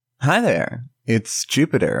Hi there, it's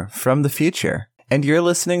Jupiter from the future, and you're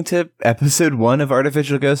listening to episode 1 of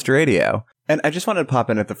Artificial Ghost Radio. And I just wanted to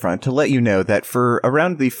pop in at the front to let you know that for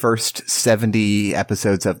around the first 70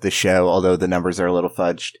 episodes of the show, although the numbers are a little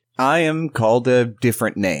fudged, I am called a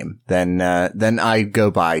different name than I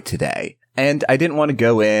go by today. And I didn't want to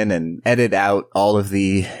go in and edit out all of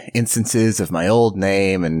the instances of my old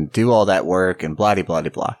name and do all that work and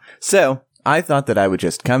blah-de-blah-de-blah. So I thought that I would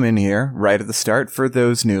just come in here right at the start for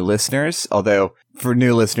those new listeners, although for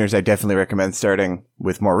new listeners, I definitely recommend starting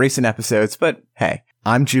with more recent episodes, but hey,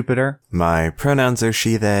 I'm Jupiter. My pronouns are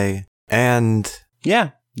she, they, and yeah,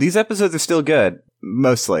 these episodes are still good.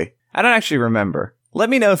 Mostly. I don't actually remember. Let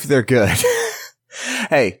me know if they're good.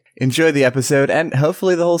 Hey, enjoy the episode and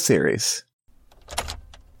hopefully the whole series.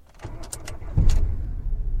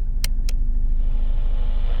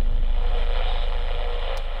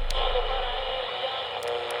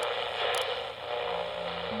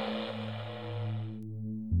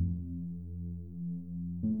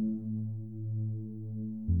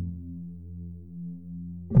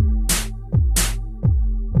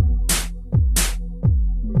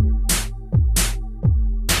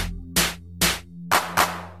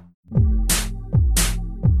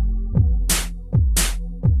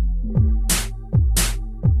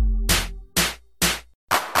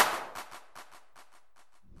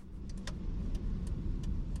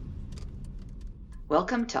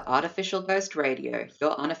 Welcome to Artificial Ghost Radio,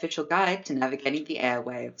 your unofficial guide to navigating the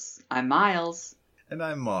airwaves. I'm Miles. And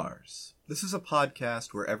I'm Mars. This is a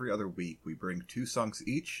podcast where every other week we bring 2 songs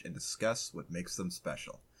each and discuss what makes them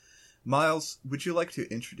special. Miles, would you like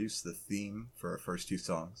to introduce the theme for our first 2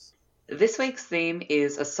 songs? This week's theme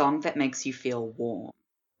is a song that makes you feel warm,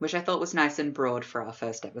 which I thought was nice and broad for our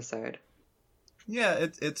first episode. Yeah,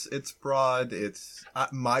 it's broad. It's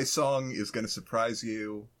my song is going to surprise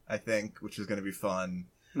you, I think, which is going to be fun.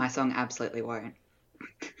 My song absolutely won't.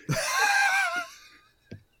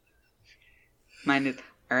 Mine is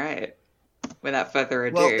alright. Without further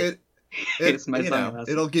ado, well, it's my song.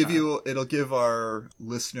 It'll give our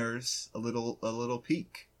listeners a little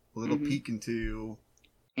peek, peek into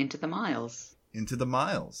the miles. Into the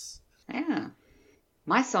miles. Yeah.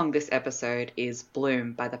 My song this episode is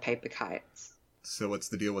 "Bloom" by the Paper Kites. So what's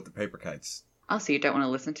the deal with the Paper Kites? Oh, so you don't want to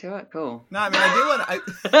listen to it? Cool. No, I mean I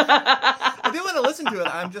do want to listen to it.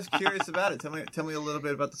 I'm just curious about it. Tell me a little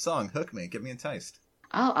bit about the song. Hook me, get me enticed.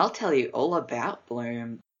 Oh, I'll tell you all about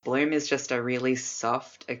Bloom. Bloom is just a really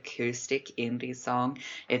soft acoustic indie song.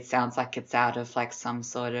 It sounds like it's out of like some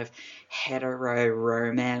sort of hetero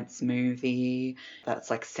romance movie that's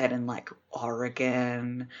like set in like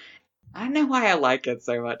Oregon. I don't know why I like it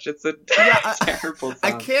so much. It's a terrible song.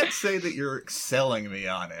 I can't say that you're selling me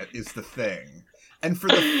on it, is the thing. And for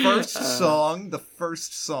the first song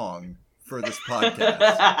for this podcast,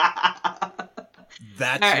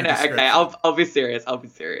 that's your description. Okay, I'll be serious.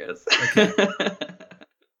 Okay.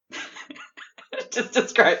 Just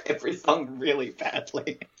describe every song really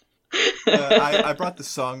badly. I brought the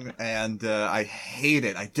song and I hate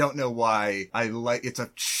it. I don't know why. It's a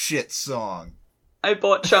shit song. I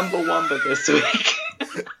bought Chumbawamba this week.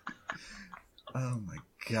 Oh my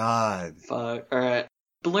god. Fuck. Alright.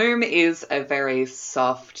 Bloom is a very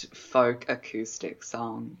soft folk acoustic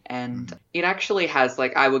song, and it actually has,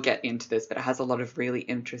 like, I will get into this, but it has a lot of really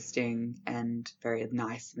interesting and very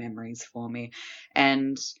nice memories for me.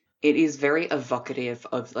 And it is very evocative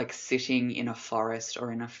of, like, sitting in a forest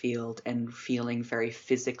or in a field and feeling very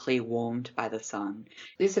physically warmed by the sun.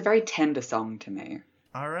 It's a very tender song to me.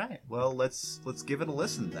 All right. Well, let's give it a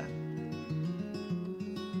listen then.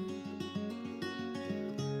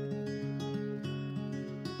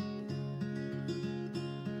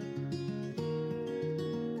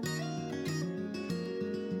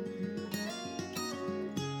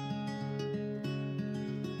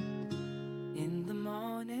 In the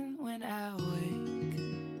morning when I wake.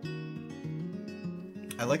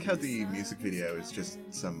 I like how the music video is just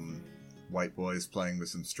some white boys playing with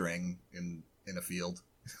some string in a field.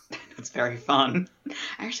 It's very fun.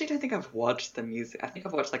 I actually don't think I've watched the music. I think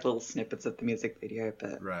I've watched like little snippets of the music video,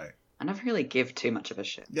 but right. I never really give too much of a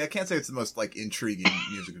shit. Yeah, I can't say it's the most like intriguing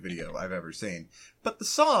music video I've ever seen, but the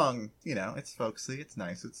song, it's folksy, it's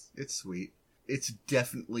nice, it's sweet. It's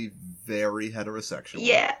definitely very heterosexual.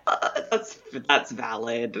 Yeah, that's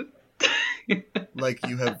valid. Like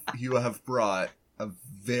you have brought a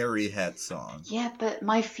very het song. Yeah, but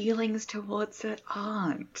my feelings towards it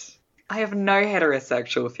aren't. I have no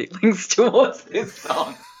heterosexual feelings towards this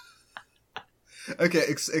song. Okay,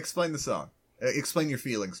 explain the song. Explain your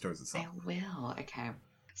feelings towards the song. I will. Okay.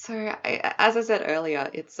 So, as I said earlier,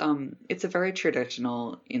 it's a very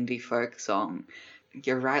traditional indie folk song,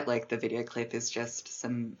 you're right, like the video clip is just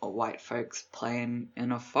some white folks playing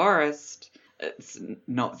in a forest. It's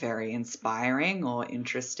not very inspiring or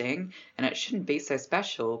interesting, and it shouldn't be so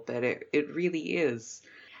special, but it really is.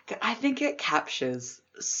 I think it captures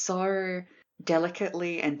so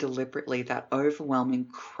delicately and deliberately that overwhelming,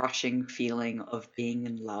 crushing feeling of being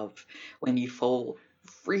in love when you fall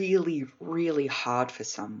really, really hard for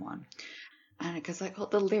someone. And because like, well,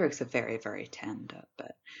 the lyrics are very, very tender,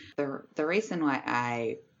 but the reason why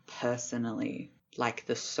I personally like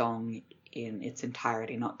the song in its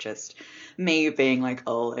entirety, not just me being like,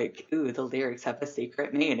 oh, like, ooh, the lyrics have a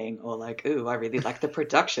secret meaning, or like, ooh, I really like the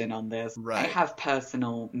production on this. Right. I have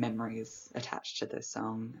personal memories attached to this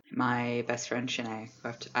song. My best friend Shanae,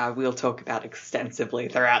 who we'll talk about extensively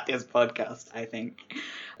throughout this podcast, I think,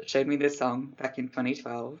 showed me this song back in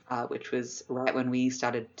 2012, which was right when we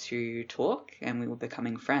started to talk and we were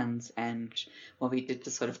becoming friends. And what we did to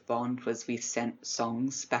sort of bond was we sent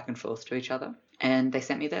songs back and forth to each other. And they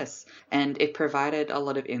sent me this. And it provided a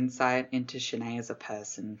lot of insight into Shanae as a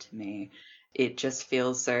person to me. It just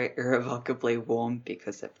feels so irrevocably warm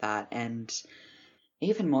because of that. And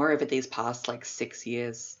even more over these past like 6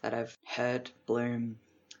 years that I've heard Bloom,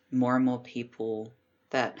 more and more people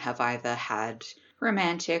that have either had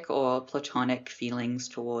romantic or platonic feelings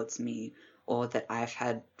towards me, or that I've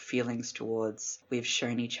had feelings towards, we've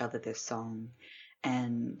shown each other this song.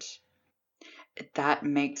 And that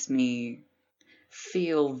makes me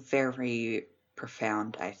feel very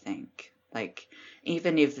profound, I think. Like,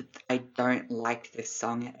 even if I don't like this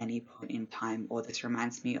song at any point in time, or this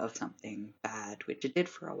reminds me of something bad, which it did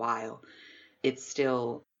for a while, it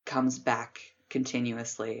still comes back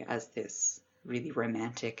continuously as this really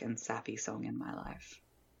romantic and sappy song in my life.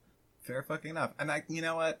 Fair fucking enough. And you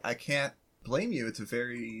know what? I can't blame you. It's a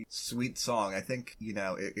very sweet song. I think,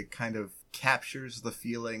 it kind of captures the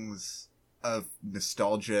feelings of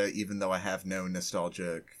nostalgia, even though I have no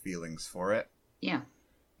nostalgic feelings for it. Yeah.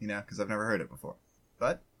 Because I've never heard it before.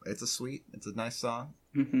 But it's a nice song.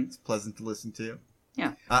 Mm-hmm. It's pleasant to listen to.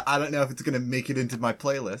 Yeah. I don't know if it's going to make it into my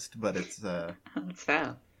playlist, but it's, That's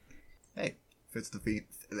fair. hey, fits the feet.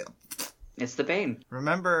 It's the bean.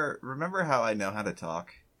 Remember how I know how to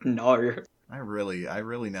talk? No. I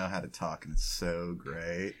really know how to talk, and it's so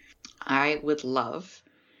great. I would love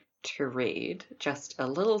to read just a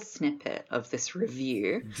little snippet of this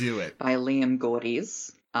review Do it. by Liam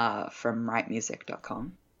Gordes from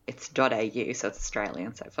writemusic.com. It's .au, so it's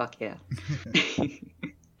Australian, so fuck yeah.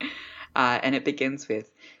 And it begins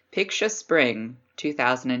with, picture spring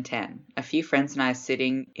 2010. A few friends and I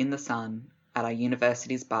sitting in the sun at our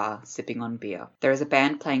university's bar, sipping on beer. There is a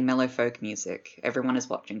band playing mellow folk music. Everyone is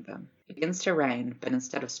watching them. It begins to rain, but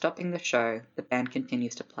instead of stopping the show, the band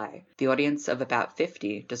continues to play. The audience of about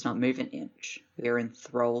 50 does not move an inch. We are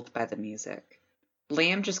enthralled by the music.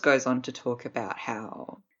 Liam just goes on to talk about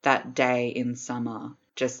how that day in summer,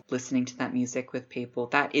 just listening to that music with people,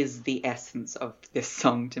 that is the essence of this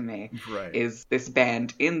song to me. Right. Is this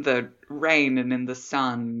band in the rain and in the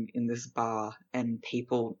sun in this bar, and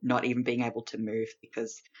people not even being able to move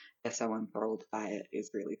because they're so enthralled by it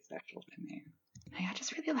is really special to me. Hey, I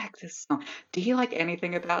just really like this song. Do you like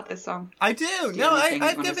anything about this song? I do. you No, have anything you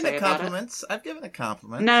I've wanna given say it about it? compliments. I've given it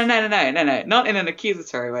compliments. No. Not in an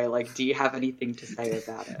accusatory way. Like, do you have anything to say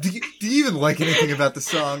about it? Do you even like anything about the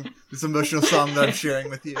song? This emotional song that I'm sharing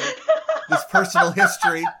with you? This personal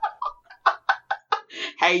history?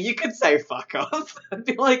 Hey, you could say fuck off. I'd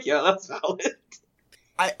be like, yeah, that's valid.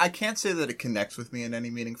 I can't say that it connects with me in any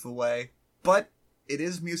meaningful way, but it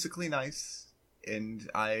is musically nice, and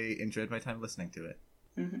I enjoyed my time listening to it.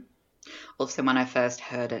 Mm-hmm. Also, when I first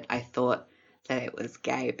heard it, I thought that it was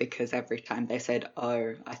gay because every time they said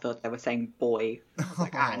 "oh," I thought they were saying "boy." I was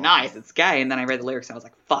like, nice, it's gay. And then I read the lyrics and I was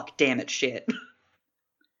like, fuck, damn it, shit.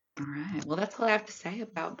 All right, well, that's all I have to say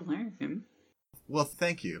about Bloom. Well,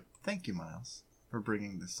 thank you, Miles, for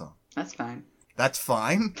bringing this song. That's fine. That's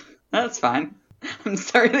fine. That's fine. I'm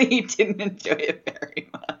sorry that you didn't enjoy it very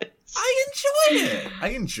much. I enjoyed it. I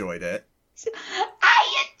enjoyed it.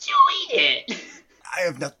 I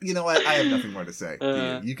have nothing. You know what? I have nothing more to say.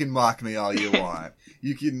 You can mock me all you want.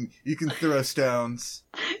 You can throw stones.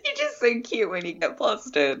 You're just so cute when you get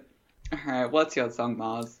flustered. All right, what's your song,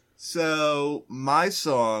 Mars? So my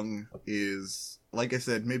song is, like I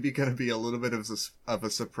said, maybe going to be a little bit of a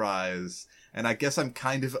surprise, and I guess I'm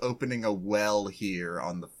kind of opening a well here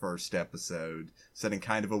on the first episode, setting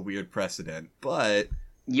kind of a weird precedent. But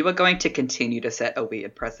You are going to continue to set a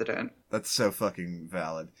weird precedent. that's so fucking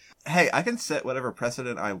valid. Hey, I can set whatever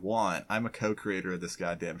precedent I want. I'm a co-creator of this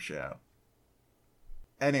goddamn show.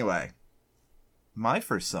 Anyway, my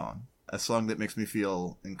first song, a song that makes me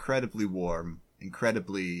feel incredibly warm,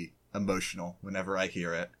 incredibly emotional whenever I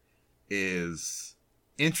hear it is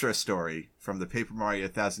Intro Story from the Paper Mario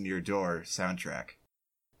Thousand Year Door soundtrack.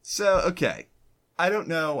 So, okay. I don't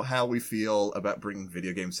know how we feel about bringing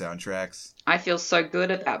video game soundtracks. I feel so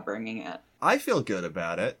good about bringing it. I feel good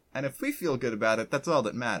about it, and if we feel good about it, that's all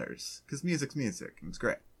that matters. Because music's music, and it's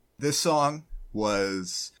great. This song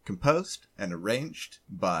was composed and arranged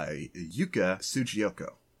by Yuka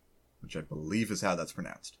Sugiyoko, which I believe is how that's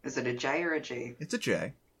pronounced. Is it a J or a G? It's a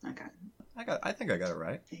J. Okay. I think I got it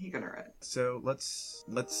right. You got it right. So let's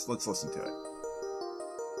listen to it.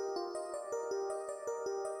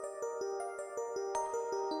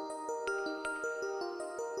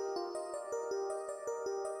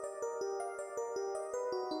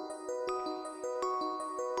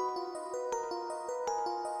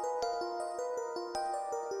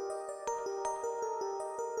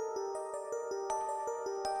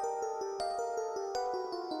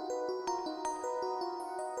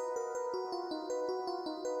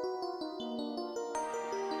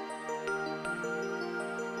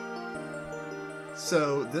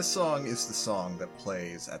 So this song is the song that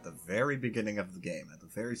plays at the very beginning of the game, at the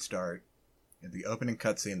very start, in the opening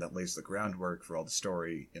cutscene that lays the groundwork for all the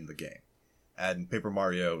story in the game. And Paper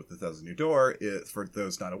Mario The Thousand Year Door, for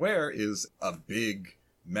those not aware, is a big,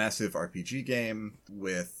 massive RPG game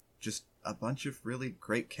with just a bunch of really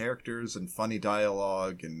great characters and funny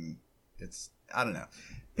dialogue, and it's, I don't know.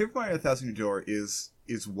 Paper Mario The Thousand Year Door is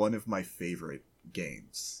one of my favorite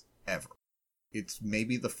games ever. It's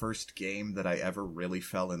maybe the first game that I ever really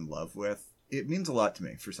fell in love with. It means a lot to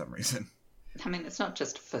me for some reason. I mean, it's not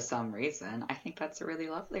just for some reason. I think that's a really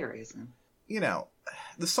lovely reason. You know,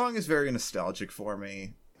 the song is very nostalgic for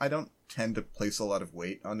me. I don't tend to place a lot of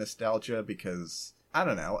weight on nostalgia because, I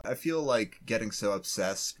don't know, I feel like getting so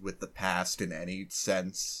obsessed with the past in any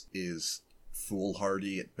sense is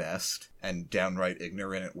foolhardy at best and downright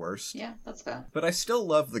ignorant at worst. Yeah, that's fair. But I still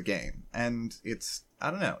love the game, and it's,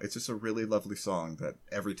 I don't know, it's just a really lovely song that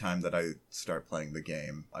every time that I start playing the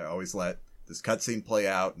game, I always let this cutscene play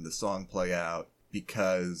out and the song play out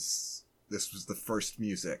because this was the first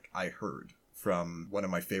music I heard from one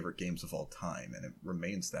of my favorite games of all time, and it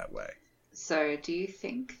remains that way. So do you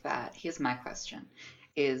think that, here's my question,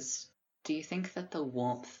 is do you think that the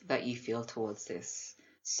warmth that you feel towards this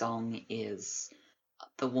song is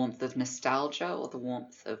the warmth of nostalgia or the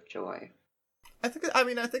warmth of joy? I think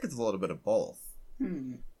it's a little bit of both.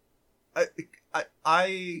 Hmm.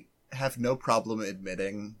 I have no problem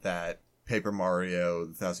admitting that Paper Mario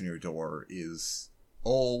The Thousand Year Door is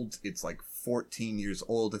old. It's like 14 years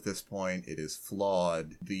old at this point. It is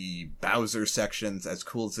flawed. The Bowser sections, as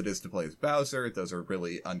cool as it is to play as Bowser, those are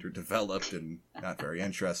really underdeveloped and not very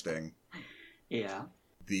interesting. Yeah.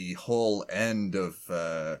 The whole end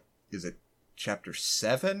of, is it Chapter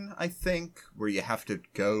 7, I think, where you have to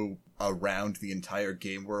go around the entire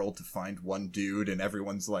game world to find one dude, and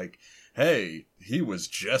everyone's like, hey, he was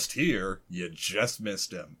just here, you just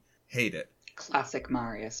missed him. Hate it. Classic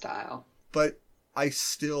Mario style. But I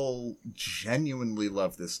still genuinely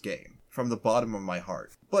love this game, from the bottom of my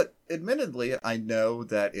heart. But admittedly, I know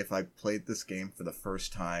that if I played this game for the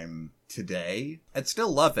first time today, I'd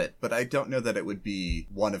still love it, but I don't know that it would be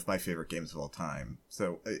one of my favorite games of all time.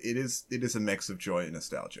 So it is a mix of joy and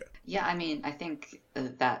nostalgia. Yeah, I mean, I think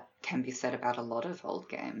that can be said about a lot of old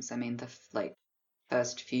games. I mean, the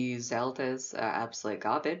first few Zeldas are absolute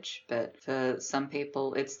garbage, but for some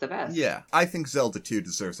people, it's the best. Yeah, I think Zelda 2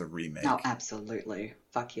 deserves a remake. Oh, absolutely.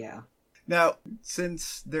 Fuck yeah. Now,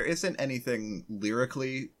 since there isn't anything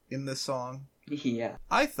lyrically in this song, Yeah.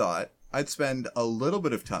 I thought I'd spend a little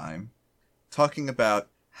bit of time talking about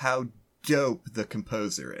how dope the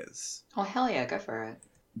composer is. Oh, hell yeah, go for it.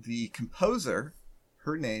 The composer,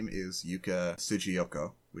 her name is Yuka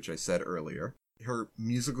Sugiyoko, which I said earlier. Her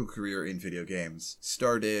musical career in video games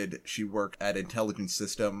started, she worked at Intelligent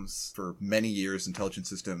Systems for many years. Intelligent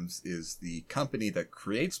Systems is the company that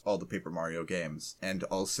creates all the Paper Mario games, and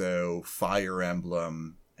also Fire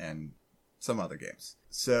Emblem and some other games.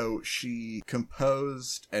 So she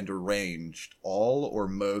composed and arranged all or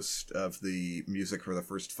most of the music for the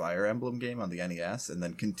first Fire Emblem game on the NES, and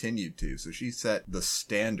then continued to. So she set the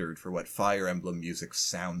standard for what Fire Emblem music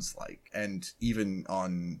sounds like. And even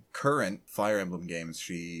on current Fire Emblem games,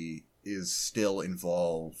 she is still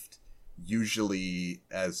involved, usually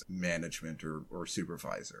as management or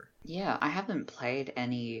supervisor. Yeah, I haven't played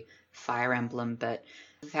any Fire Emblem, but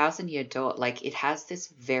Thousand Year Door, it has this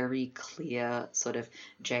very clear sort of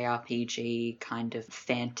JRPG kind of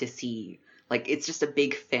fantasy. It's just a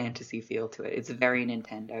big fantasy feel to it. It's very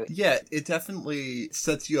Nintendo. Yeah, it definitely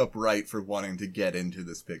sets you up right for wanting to get into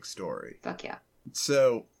this big story. Fuck yeah.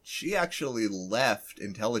 So she actually left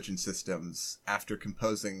Intelligent Systems after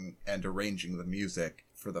composing and arranging the music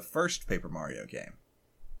for the first Paper Mario game,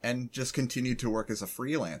 and just continued to work as a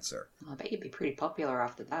freelancer. I bet you'd be pretty popular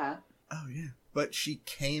after that. Oh, yeah. But she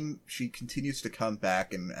continues to come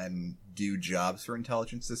back and do jobs for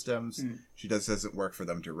Intelligent Systems. She doesn't work for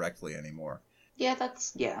them directly anymore. Yeah,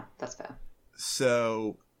 that's fair.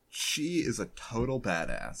 So she is a total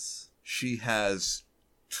badass. She has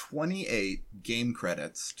 28 game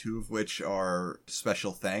credits, 2 of which are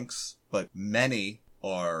special thanks, but many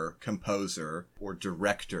are composer or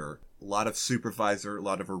director. A lot of supervisor, a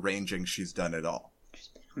lot of arranging. She's done it all. She's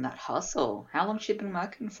been on that hustle. How long has she been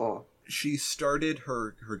working for? She started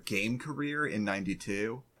her game career in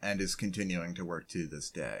 92 and is continuing to work to this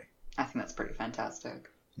day. I think that's pretty fantastic.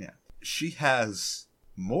 Yeah. She has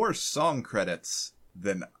more song credits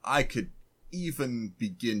than I could even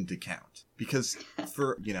begin to count. Because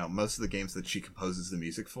for, most of the games that she composes the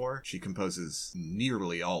music for, she composes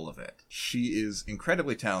nearly all of it. She is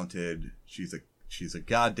incredibly talented. She's a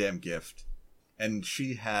goddamn gift. And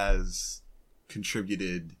she has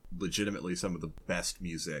contributed legitimately some of the best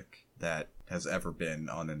music that has ever been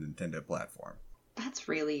on a Nintendo platform. That's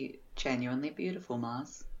really genuinely beautiful,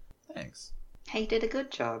 Mars. Thanks. Hey, you did a good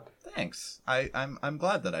job. Thanks. I'm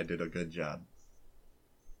glad that I did a good job.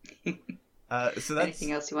 So that's,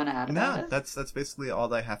 anything else you want to add about it? that's basically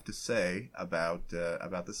all I have to say about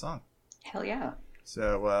the song. Hell yeah.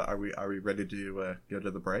 So are we ready to go to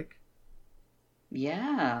the break?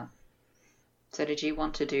 Yeah. So did you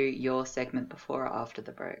want to do your segment before or after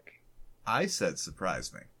the break? I said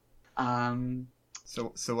surprise me.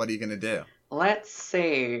 So what are you gonna do? Let's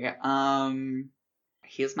see.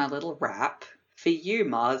 Here's my little rap. For you,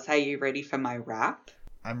 Mars, are you ready for my rap?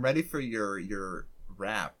 I'm ready for your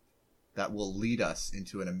rap that will lead us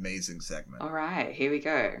into an amazing segment. Alright, here we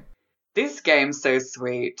go. This game's so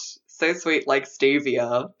sweet. So sweet like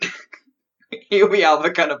stevia. Here we are, we're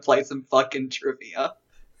gonna play some fucking trivia.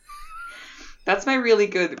 That's my really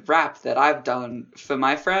good rap that I've done for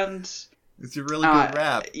my friend. It's a really good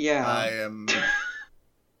rap. Yeah.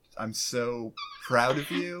 I'm so proud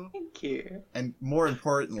of you. Thank you. And more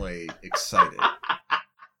importantly, excited.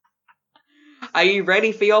 Are you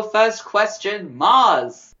ready for your first question,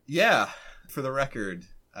 Mars? Yeah. For the record,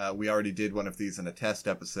 we already did one of these in a test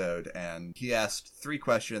episode, and he asked 3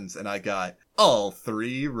 questions, and I got all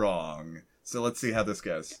 3 wrong. So let's see how this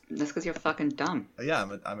goes. That's because you're fucking dumb. Yeah,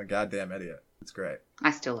 I'm a goddamn idiot. It's great.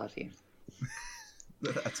 I still love you.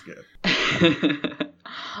 That's good.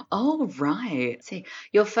 All right. See,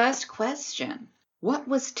 your first question. What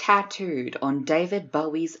was tattooed on David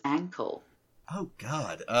Bowie's ankle? Oh,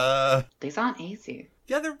 God. These aren't easy.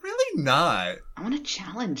 Yeah, they're really not. I want to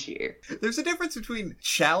challenge you. There's a difference between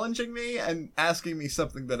challenging me and asking me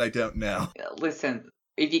something that I don't know. Listen,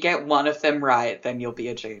 if you get one of them right, then you'll be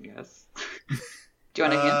a genius. Do you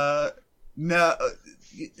want a hint? No.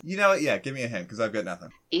 You know what? Yeah, give me a hint, because I've got nothing.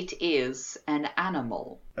 It is an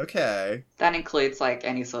animal. Okay. That includes,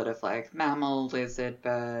 any sort of, mammal, lizard,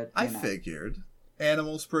 bird, I figured.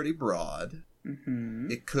 Animal's pretty broad.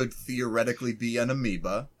 Mm-hmm. It could theoretically be an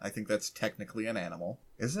amoeba. I think that's technically an animal.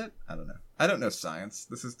 Is it? I don't know. I don't know science.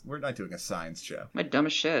 We're not doing a science show. We're dumb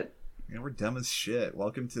as shit. Yeah, we're dumb as shit.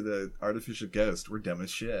 Welcome to the Artificial Ghost. We're dumb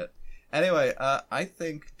as shit. Anyway, I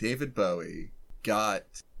think David Bowie got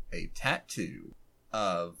a tattoo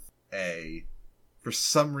of for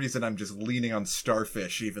some reason I'm just leaning on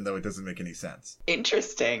starfish, even though it doesn't make any sense.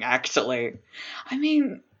 Interesting, actually. I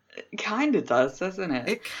mean, it kind of does, doesn't it?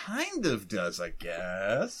 It kind of does, I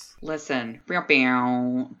guess. Listen,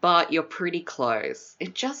 but you're pretty close.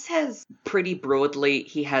 It just says pretty broadly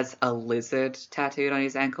he has a lizard tattooed on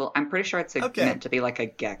his ankle. I'm pretty sure it's meant to be like a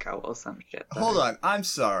gecko or some shit. Though. Hold on, I'm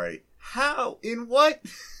sorry. How? In what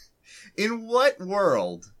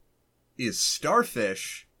world is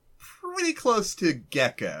starfish pretty close to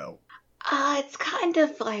gecko? It's kind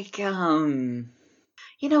of like,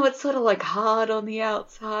 it's sort of like hard on the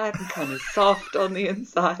outside and kind of soft on the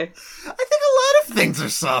inside. I think a lot of things are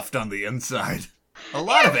soft on the inside. A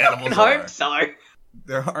lot of animals I are. hope so.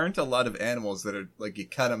 There aren't a lot of animals that are, you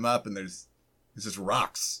cut them up and there's just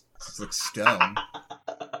rocks. It's like stone.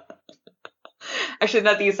 Actually,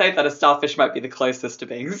 now that you say that, a starfish might be the closest to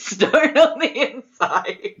being stone on the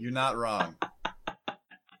inside. You're not wrong.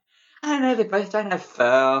 I don't know, they both don't have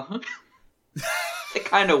fur. They're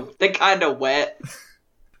kind of wet.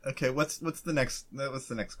 Okay, what's the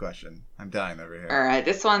next question? I'm dying over here. All right,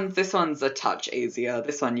 this one's a touch easier.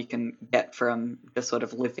 This one you can get from just sort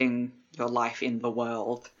of living your life in the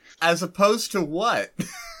world. As opposed to what?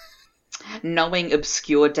 knowing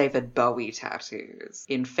obscure David Bowie tattoos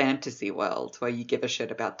in fantasy world where you give a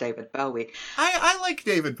shit about David Bowie. I like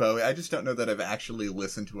David Bowie. I just don't know that I've actually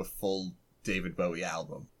listened to a full David Bowie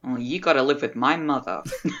album. Well, you gotta live with my mother.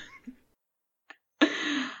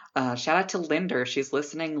 Shout out to Linda. She's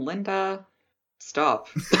listening. Linda, stop.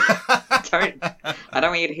 I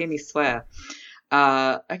don't want you to hear me swear.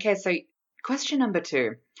 Okay, so question number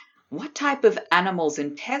 2. What type of animal's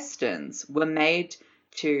intestines were made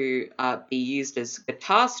to be used as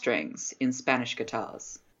guitar strings in Spanish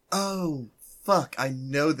guitars? Oh, fuck. I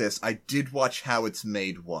know this. I did watch How It's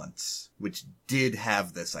Made once, which did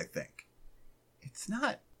have this, I think. It's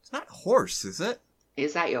not horse, is it?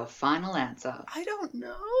 Is that your final answer? I don't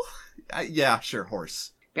know. Yeah, sure,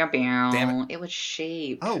 horse. Bow, bow. Damn It was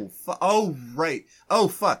sheep. Oh, right. Oh,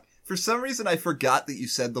 fuck. For some reason, I forgot that you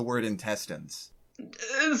said the word intestines.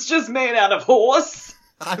 It's just made out of horse.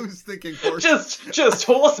 I was thinking horse. Just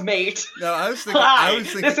horse meat. No, I was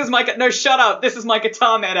thinking. This is my no. Shut up. This is my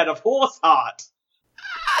guitar made out of horse heart.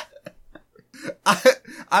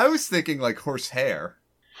 I was thinking like horse hair.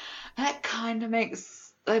 That kind of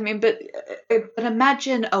makes. I mean, but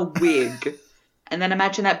imagine a wig, and then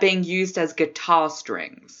imagine that being used as guitar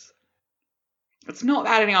strings. It's not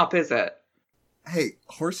adding up, is it? Hey,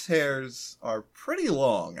 horse hairs are pretty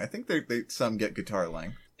long. I think they some get guitar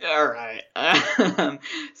length. All right.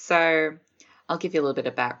 So I'll give you a little bit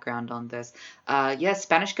of background on this. Yes,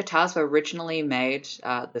 Spanish guitars were originally made.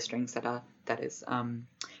 The strings were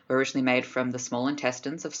originally made from the small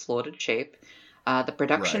intestines of slaughtered sheep. The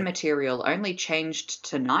production material only changed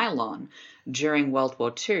to nylon during World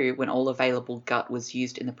War II when all available gut was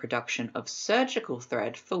used in the production of surgical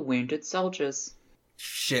thread for wounded soldiers.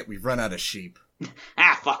 Shit, we've run out of sheep.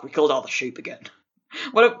 Fuck, we killed all the sheep again.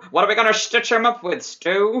 What are we gonna stitch them up with,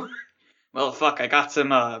 Stu? Well, fuck, I got some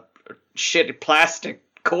shitty plastic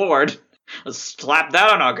cord. Let's slap that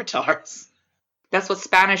on our guitars. That's what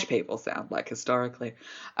Spanish people sound like historically.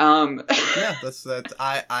 Yeah, that's.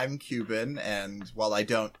 I'm Cuban, and while I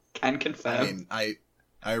don't can confirm. I mean, I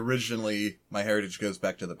originally my heritage goes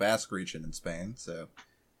back to the Basque region in Spain, so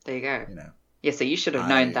there you go. You know. Yeah, so you should have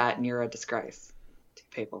known that, and you're a disgrace to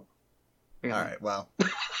people. Really. All right, well.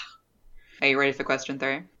 Are you ready for question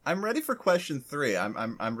 3? I'm ready for question 3.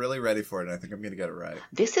 I'm really ready for it, and I think I'm going to get it right.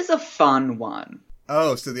 This is a fun one.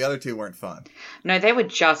 Oh, so the other 2 weren't fun. No, they were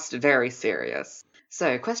just very serious.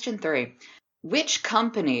 So, question 3. Which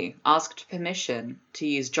company asked permission to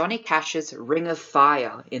use Johnny Cash's Ring of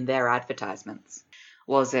Fire in their advertisements?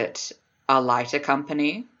 Was it a lighter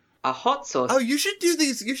company, a hot sauce? Oh, you should do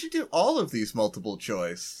these. You should do all of these multiple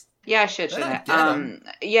choice. Yeah, I should, shouldn't I?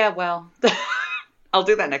 Yeah, well, I'll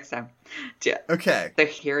do that next time. Yeah. Okay. So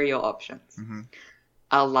here are your options. Mm-hmm.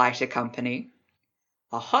 A lighter company,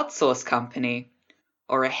 a hot sauce company,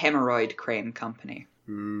 or a hemorrhoid cream company.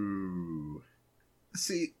 Ooh.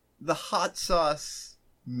 See, the hot sauce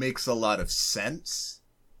makes a lot of sense.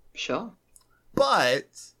 Sure.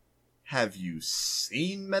 But have you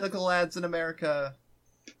seen medical ads in America?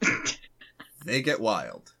 They get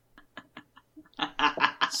wild.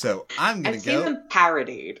 So I'm gonna I've seen go. them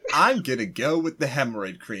parodied. I'm gonna go with the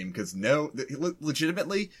hemorrhoid cream because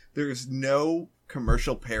legitimately, there's no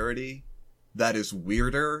commercial parody that is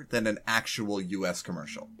weirder than an actual U.S.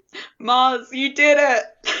 commercial. Mars, you did it!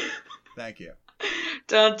 Thank you.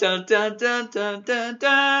 Dun dun dun dun dun dun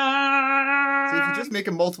dun. See, if you just make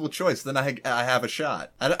a multiple choice, then I have a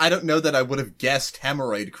shot. I don't know that I would have guessed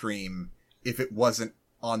hemorrhoid cream if it wasn't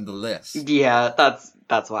on the list. Yeah,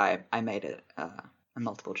 that's why I made it a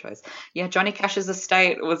multiple choice. Yeah, Johnny Cash's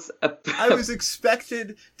estate was a... I was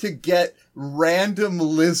expected to get random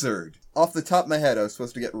lizard. Off the top of my head, I was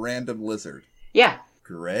supposed to get random lizard. Yeah.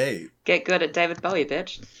 Great. Get good at David Bowie,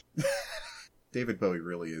 bitch. David Bowie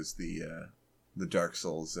really is the Dark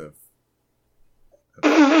Souls of...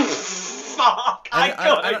 Fuck! I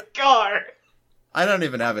gotta go! I don't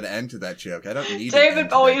even have an end to that joke. I don't need David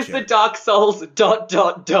Bowie is the Dark Souls ...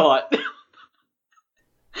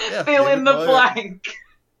 Yeah, Fill David in the Bowie. blank.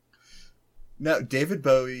 No, David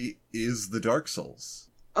Bowie is the Dark Souls.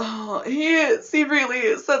 Oh, he is. He really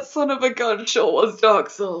is. That son of a gun sure was Dark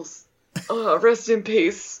Souls. Oh, rest in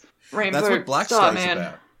peace, Rainbow That's what Black Star Star's Man.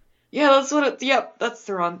 about. Yeah, that's what it... Yep, that's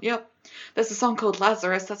the one. Yep. There's a song called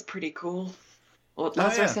Lazarus. That's pretty cool. Or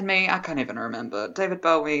Lazarus yeah. and Me. I can't even remember. David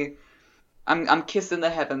Bowie. I'm kissing the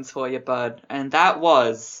heavens for you, bud. And that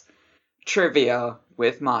was Trivia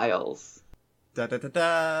with Miles. Da da da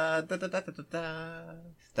da da da da da da.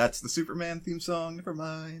 That's the Superman theme song. Never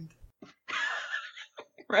mind.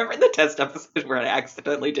 Remember the test episode where I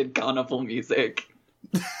accidentally did carnival music?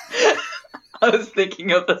 I was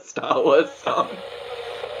thinking of the Star Wars song.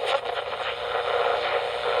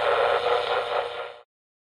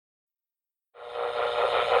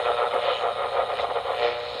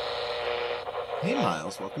 Hey,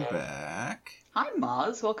 Miles, welcome back. Hi,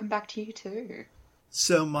 Mars. Welcome back to you too.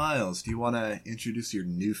 So, Miles, do you want to introduce your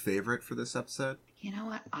new favorite for this episode? You know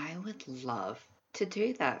what? I would love to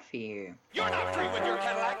do that for you. You're not free with your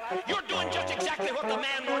Cadillac. You're doing just exactly what the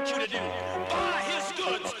man wants you to do. Buy his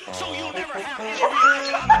goods so you'll never have any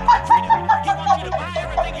freedom. He wants you to buy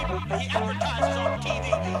everything he advertises on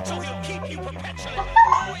TV, so he'll keep you perpetually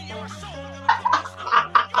owing your soul.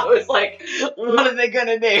 I was like, what are they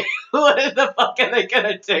gonna do? What the fuck are they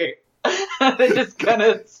gonna do? They're just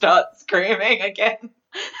gonna start screaming again,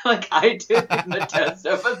 like I did in the test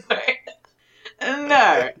episode.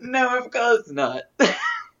 No, of course not.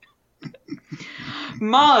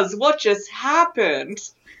 Mars, what just happened?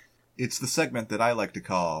 It's the segment that I like to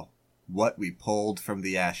call What We Pulled from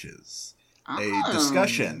the Ashes. Oh. A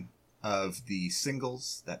discussion of the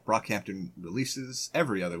singles that Brockhampton releases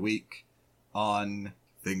every other week on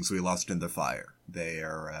Things We Lost in the Fire.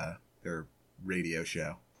 Their radio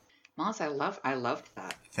show. Mars, I loved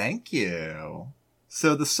that. Thank you.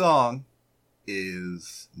 So the song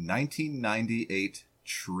is 1998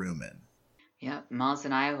 Truman. Yeah, Mars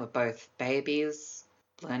and I were both babies,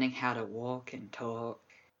 learning how to walk and talk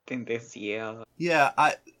in this year. Yeah,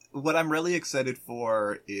 what I'm really excited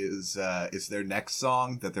for is their next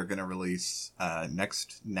song that they're going to release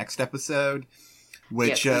next episode,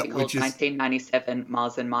 which yes, called which is 1997.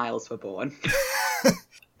 Mars and Miles were born.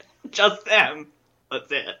 Just them.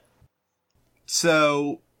 That's it.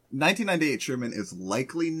 So 1998 Truman is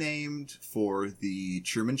likely named for The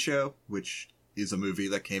Truman Show, which is a movie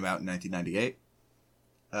that came out in 1998.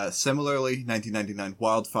 Similarly, 1999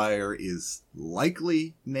 Wildfire is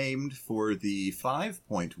likely named for the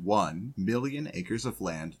 5.1 million acres of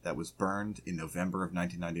land that was burned in November of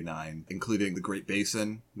 1999, including the Great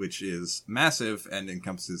Basin, which is massive and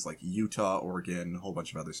encompasses like Utah, Oregon, a whole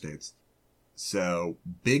bunch of other states. So,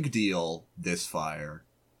 big deal, this fire.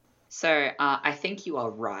 So, I think you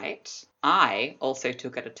are right. I also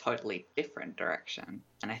took it a totally different direction.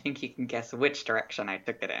 And I think you can guess which direction I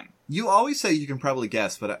took it in. You always say you can probably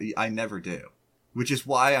guess, but I never do. Which is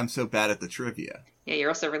why I'm so bad at the trivia. Yeah, you're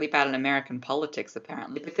also really bad at American politics,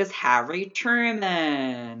 apparently, because Harry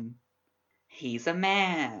Truman. He's a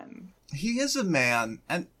man. He is a man,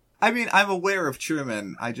 and I mean, I'm aware of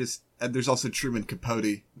Truman. And there's also Truman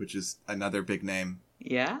Capote, which is another big name.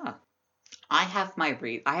 Yeah. I have my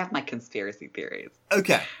conspiracy theories.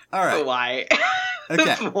 Okay, all right. For why?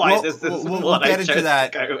 Okay, Why this is we'll what get I into chose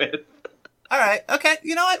that. to go with. All right, okay,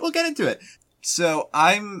 you know what? We'll get into it. So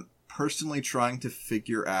I'm personally trying to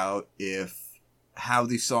figure out how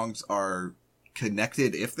these songs are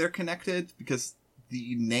connected, if they're connected, because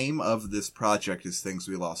the name of this project is Things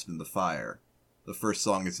We Lost in the Fire. The first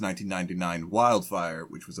song is 1999 Wildfire,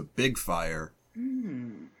 which was a big fire.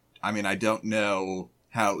 I mean, I don't know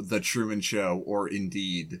how The Truman Show or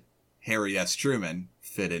indeed Harry S. Truman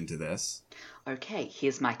fit into this. Okay,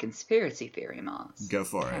 here's my conspiracy theory, Mars. Go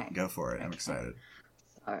for Okay. it. Go for it. I'm Okay. excited.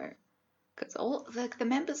 So, because all the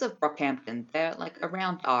members of Brockhampton, they're like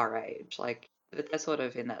around our age, like they're sort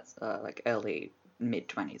of in that like early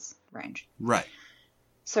mid-20s range. Right.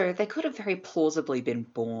 So they could have very plausibly been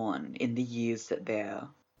born in the years that they're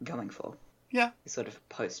going for. Yeah. Sort of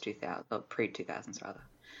post-2000, or pre-2000s rather.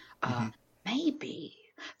 Maybe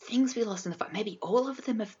Things We Lost in the Fire, maybe all of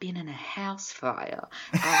them have been in a house fire,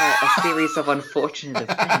 a series of unfortunate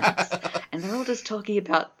events, and they're all just talking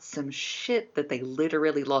about some shit that they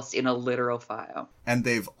literally lost in a literal fire. And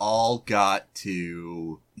they've all got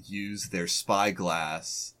to use their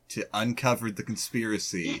spyglass to uncover the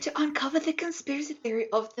conspiracy. Yeah, to uncover the conspiracy theory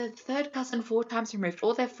of the third cousin 4 times removed,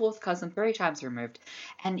 or their fourth cousin 3 times removed,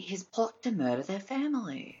 and his plot to murder their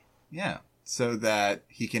family. Yeah. So that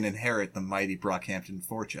he can inherit the mighty Brockhampton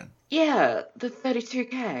fortune. Yeah, the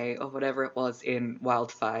 32K, or whatever it was in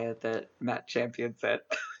Wildfire that Matt Champion said.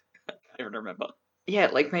 I don't even remember. Yeah,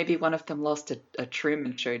 like maybe one of them lost a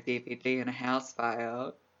Truman Show DVD in a house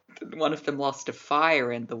fire. One of them lost a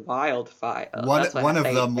fire in the Wildfire. One That's why of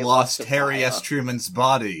they them lost lost a Harry fire. S. Truman's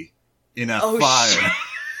body in a Oh, fire.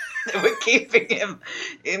 shit. They were keeping him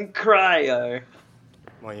in cryo.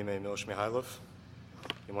 Moje ime je Miloš Mihajlov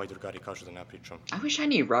I moji drugari kažu da ne pričam. I wish I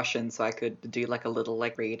knew Russian so I could do like a little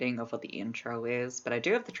like reading of what the intro is, but I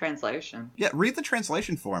do have the translation. Yeah, read the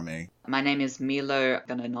translation for me. My name is Milo, I'm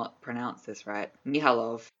gonna not pronounce this right,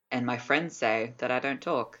 Mihalov, and my friends say that I don't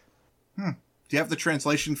talk. Do you have the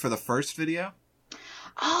translation for the first video?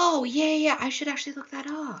 Oh, yeah, I should actually look that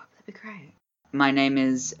up. That'd be great. My name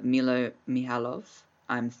is Milo Mihalov.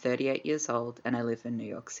 I'm 38 years old and I live in New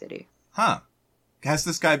York City. Huh. Has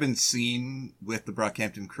this guy been seen with the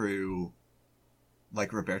Brockhampton crew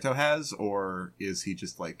like Roberto has, or is he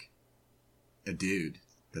just like a dude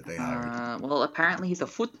that they hired? Well, apparently he's a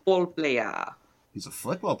football player. He's a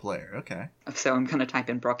football player. Okay. So I'm going to type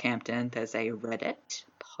in Brockhampton. There's a Reddit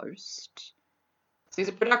post. So he's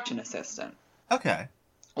a production assistant. Okay.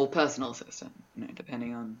 Or personal assistant,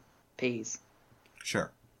 depending on P's.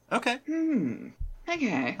 Sure. Okay.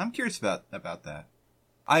 Okay. I'm curious about that.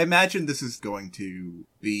 I imagine this is going to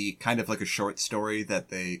be kind of like a short story that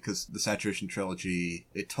because the Saturation Trilogy,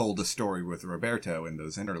 it told a story with Roberto in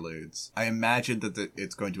those interludes. I imagine that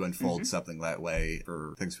it's going to unfold something that way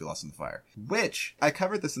for Things We Lost in the Fire. Which, I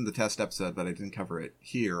covered this in the test episode, but I didn't cover it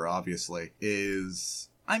here, obviously,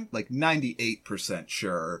 I'm like 98%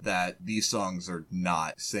 sure that these songs are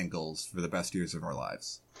not singles for the best years of our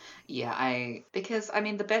lives. Yeah, because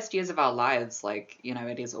the best years of our lives,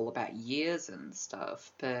 it is all about years and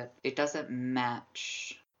stuff, but it doesn't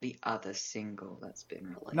match the other single that's been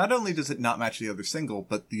released. Not only does it not match the other single,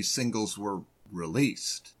 but these singles were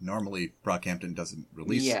released. Normally, Brockhampton doesn't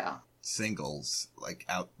release singles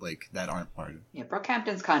that aren't part of it. Yeah,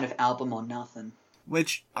 Brockhampton's kind of album or nothing.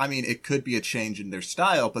 Which, it could be a change in their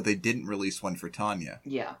style, but they didn't release one for Tanya.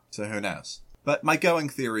 Yeah. So who knows? But my going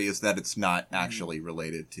theory is that it's not actually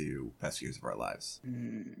related to Best Years of Our Lives.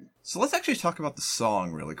 So let's actually talk about the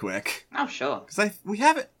song really quick. Oh, sure. Because we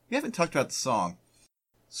haven't talked about the song.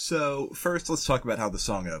 So first, let's talk about how the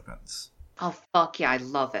song opens. Oh, fuck yeah, I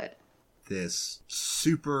love it. This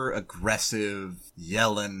super aggressive,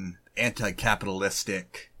 yelling,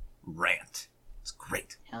 anti-capitalistic rant. It's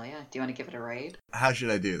great. Hell yeah. Do you want to give it a raid? How should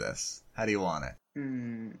I do this? How do you want it?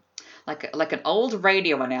 Like an old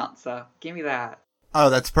radio announcer. Give me that. Oh,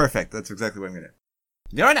 that's perfect. That's exactly what I'm going to do.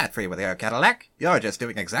 You're not free with your Cadillac. You're just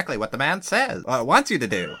doing exactly what the man says, or wants you to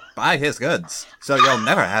do. Buy his goods. So you'll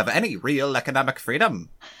never have any real economic freedom.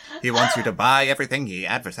 He wants you to buy everything he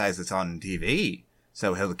advertises on TV.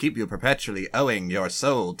 So he'll keep you perpetually owing your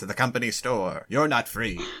soul to the company store. You're not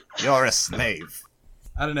free. You're a slave.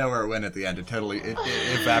 I don't know where it went at the end. It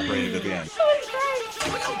evaporated at the end.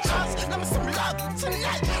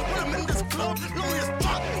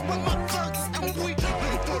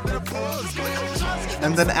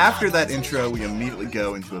 And then after that intro, we immediately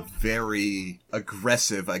go into a very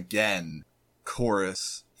aggressive, again,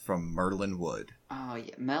 chorus from Merlin Wood. Oh,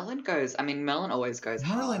 yeah. Merlin always goes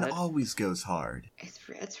hard. Merlin always goes hard. It's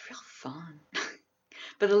real fun.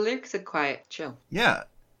 But the lyrics are quite chill. Yeah.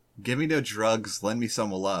 Give me no drugs, lend me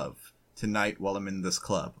some love. Tonight while I'm in this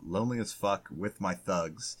club. Lonely as fuck with my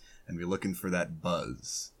thugs. And we're looking for that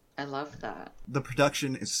buzz. I love that. The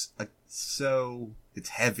production is it's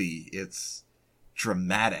heavy, it's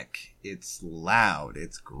dramatic, it's loud,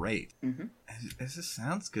 it's great. Mm-hmm. It just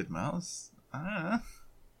sounds good, Mouse. I don't know.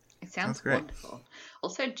 It sounds wonderful.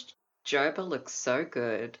 Also, Joba looks so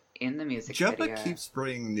good in the music video. Joba keeps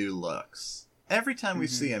bringing new looks. Every time we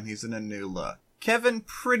see him, he's in a new look. Kevin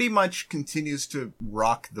pretty much continues to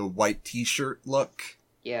rock the white t-shirt look.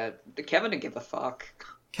 Yeah, Kevin didn't give a fuck.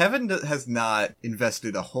 Kevin has not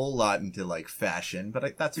invested a whole lot into, fashion,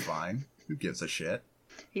 but that's fine. Who gives a shit?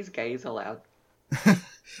 He's gay, he's allowed.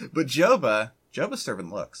 But Joba's serving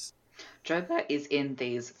looks. Joba is in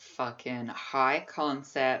these fucking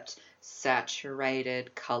high-concept,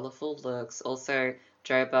 saturated, colourful looks. Also,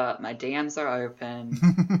 Joba, my DMs are open.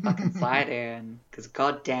 Fucking slide in. Because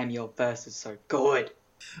goddamn, your verse is so good.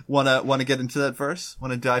 Wanna get into that verse?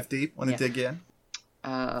 Wanna dive deep? Wanna dig in?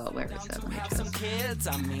 Where is it? Let me Some kids,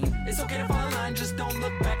 it's okay to fall in line, just don't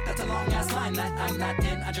look back. That's a long ass line that I'm not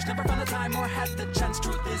in. I just never found the time or had the chance.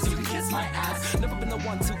 Truth is, you can kiss my ass. Never been the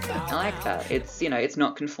one to clown. I like that. It's, it's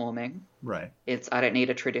not conforming. Right. I don't need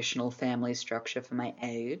a traditional family structure for my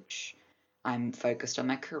age. I'm focused on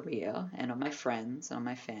my career and on my friends and on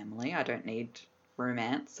my family. I don't need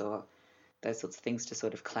romance or those sorts of things to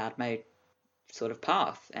sort of cloud my sort of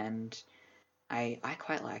path. And I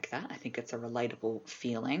quite like that. I think it's a relatable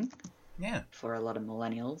feeling. Yeah. For a lot of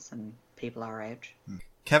millennials and people our age.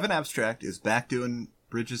 Kevin Abstract is back doing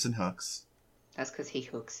bridges and hooks. That's because he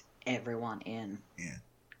hooks everyone in. Yeah.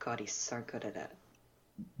 God, he's so good at it.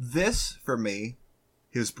 This, for me,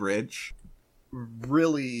 his bridge,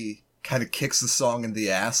 really kind of kicks the song in the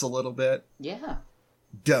ass a little bit. Yeah.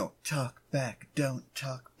 Don't talk back, don't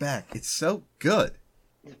talk back. It's so good.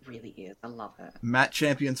 It really is. I love it. Matt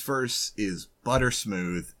Champion's verse is butter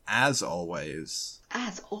smooth, as always.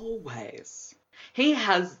 As always. He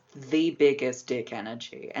has the biggest dick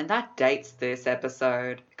energy, and that dates this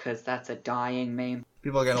episode, because that's a dying meme.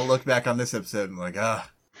 People are going to look back on this episode and be like,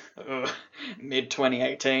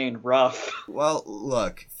 mid-2018, rough. Well,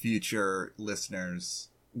 look, future listeners,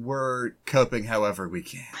 we're coping however we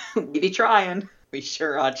can. We be trying. We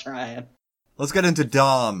sure are trying. Let's get into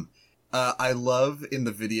Dom. I love in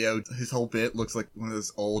the video, his whole bit looks like one of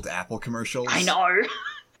those old Apple commercials. I know.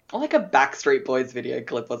 Or like a Backstreet Boys video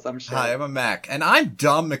clip or some shit. Hi, I'm a Mac, and I'm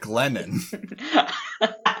Dom McLennan.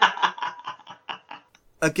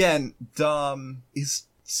 Again, Dom is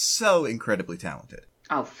so incredibly talented.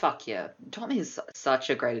 Oh, fuck yeah. Tom is such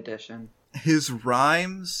a great addition. His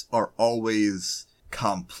rhymes are always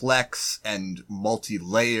complex and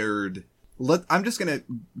multi-layered. I'm just gonna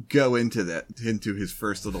go into his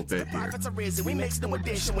first little bit here. Prophets are risen, we mix them with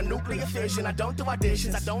addition with nuclear fission. I don't do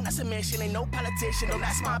auditions, I don't ask a mission, ain't no politician, no,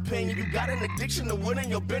 that's my opinion. You got an addiction to what ain't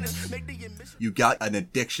your business. Make the admission. You got an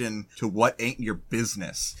addiction to what ain't your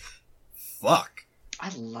business. Fuck. I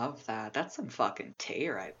love that. That's some fucking tea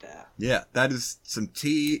right there. Yeah, that is some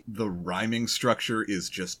tea. The rhyming structure is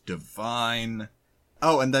just divine.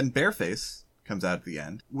 Oh, and then Bareface comes out at the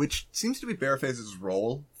end, which seems to be Bareface's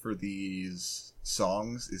role for these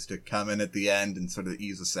songs, is to come in at the end and sort of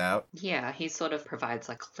ease us out. Yeah, he sort of provides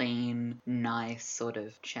a clean, nice, sort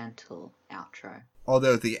of gentle outro.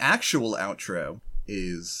 Although the actual outro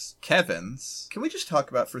is Kevin's. Can we just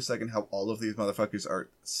talk about for a second how all of these motherfuckers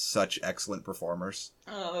are such excellent performers?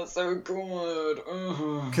 Oh, that's so good.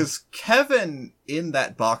 Because Kevin in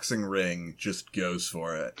that boxing ring just goes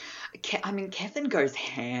for it. Kevin goes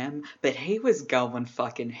ham, but he was going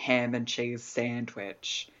fucking ham and cheese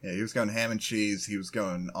sandwich. Yeah, he was going ham and cheese. He was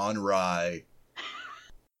going on rye.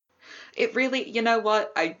 It really, you know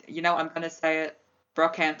what? I'm gonna say it.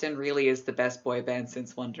 Brockhampton really is the best boy band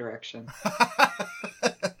since One Direction.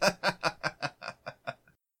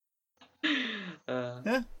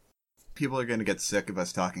 Yeah. People are going to get sick of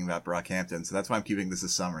us talking about Brockhampton, so that's why I'm keeping this a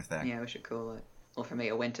summer thing. Yeah, we should call it. Or for me,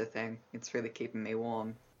 a winter thing. It's really keeping me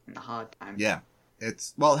warm in the hard times. Yeah.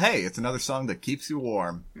 It's another song that keeps you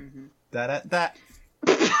warm. Mm-hmm. That.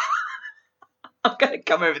 I'm gonna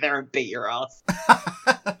come over there and beat your ass.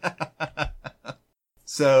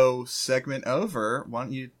 So, segment over. Why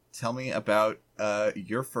don't you tell me about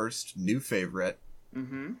your first new favorite?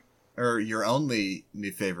 Mm-hmm. Or your only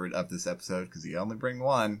new favorite of this episode, because you only bring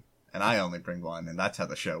one, and I only bring one, and that's how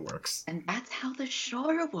the show works. And that's how the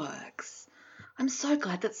show works. I'm so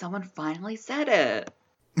glad that someone finally said it.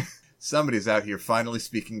 Somebody's out here finally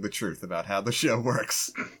speaking the truth about how the show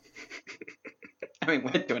works. I mean,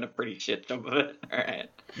 we're doing a pretty shit job of it. Alright.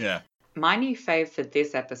 Yeah. My new fave for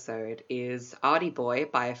this episode is Artie Boy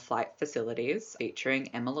by Flight Facilities, featuring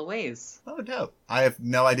Emma Louise. Oh, dope. I have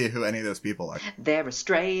no idea who any of those people are. They're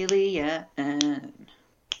Australian.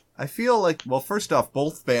 I feel like, well, first off,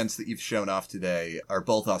 both bands that you've shown off today are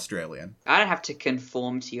both Australian. I don't have to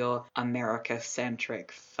conform to your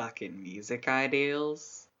America-centric fucking music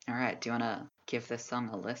ideals. Alright, do you want to give this song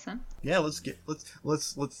a listen? Yeah, let's yeah.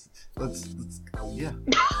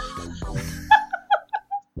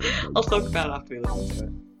 I'll talk about it after we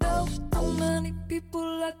listen to it. So many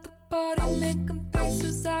people at the party making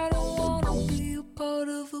faces. I don't wanna be a part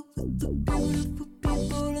of it with the beautiful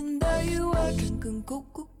people. And there you are, drinking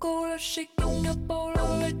Coca-Cola, shaking your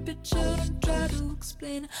Polaroid picture and try to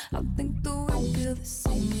explain. I think the we feel the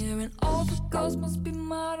same here, and all the girls must be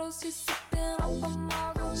models. You're sipping on a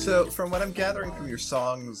model. So, from what I'm gathering from your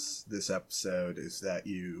songs this episode is that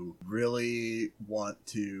you really want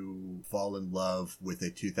to fall in love with a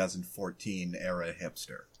 2014 era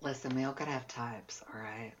hipster. Listen, we all gotta have types,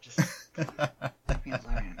 alright? Just leave me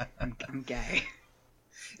alone. I'm gay.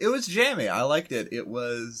 It was jammy. I liked it. It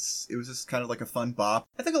was just kind of like a fun bop.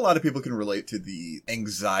 I think a lot of people can relate to the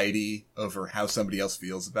anxiety over how somebody else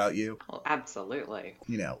feels about you. Well, absolutely.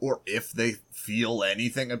 You know, or if they feel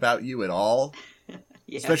anything about you at all.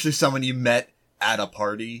 Yeah. Especially someone you met at a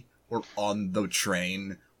party or on the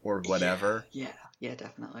train or whatever. Yeah,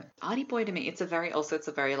 definitely. Artie Boy to me, it's a very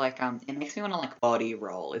like, it makes me want to like body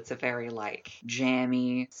roll. It's a very like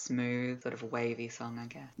jammy, smooth, sort of wavy song, I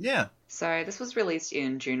guess. Yeah. So this was released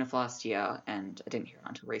in June of last year, and I didn't hear it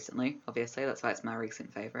until recently, obviously. That's why it's my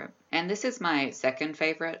recent favourite. And this is my second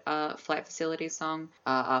favourite Flight Facilities song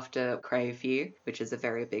after Crave You, which is a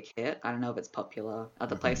very big hit. I don't know if it's popular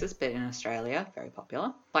other places, but in Australia, very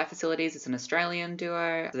popular. Flight Facilities is an Australian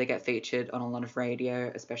duo. They get featured on a lot of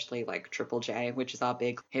radio, especially like Triple J, which is our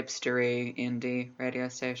big hipstery indie radio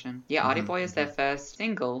station. Yeah, Artie Boy is their first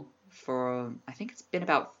single for, I think it's been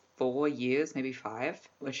about 4 years, maybe 5,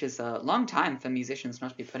 which is a long time for musicians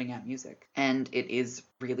not to be putting out music. And it is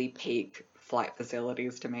really peak Flight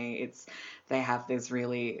Facilities to me. They have this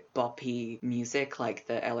really boppy music, like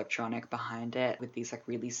the electronic behind it, with these like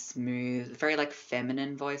really smooth, very like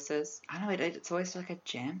feminine voices. I don't know, it's always like a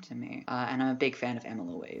jam to me. And I'm a big fan of Emma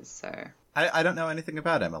Louise, so I don't know anything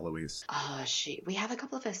about Emma Louise. Oh, we have a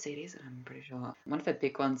couple of her CDs, I'm pretty sure. One of her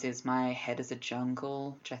big ones is My Head is a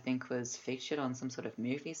Jungle, which I think was featured on some sort of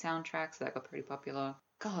movie soundtrack, so that got pretty popular.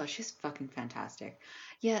 God, she's fucking fantastic.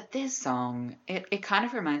 Yeah, this song, it kind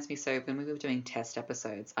of reminds me, so when we were doing test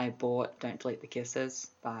episodes, I bought Don't Delete the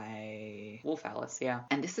Kisses by Wolf Alice, yeah.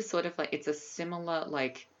 And this is sort of like, it's a similar,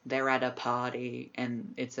 like, they're at a party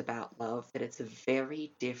and it's about love, but it's a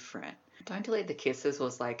very different. Don't Delete the Kisses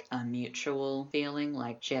was like a mutual feeling,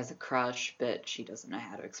 like she has a crush, but she doesn't know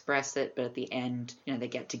how to express it. But at the end, you know, they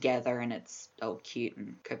get together and it's all cute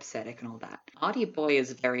and copacetic and all that. Artie Boy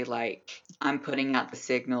is very like, I'm putting out the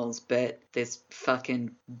signals, but this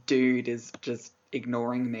fucking dude is just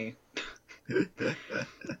ignoring me.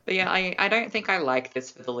 But yeah, I don't think I like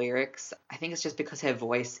this for the lyrics. I think it's just because her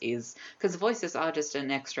voice is... Because voices are just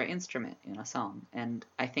an extra instrument in a song. And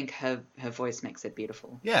I think her voice makes it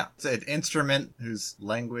beautiful. Yeah, it's an instrument whose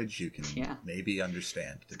language you can maybe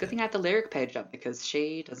understand. It's a good thing I had the lyric page up because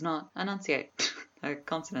she does not enunciate her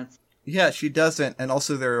consonants. Yeah, she doesn't. And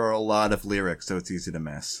also there are a lot of lyrics, so it's easy to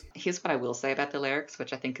miss. Here's what I will say about the lyrics,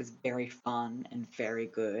 which I think is very fun and very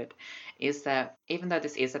good, is that even though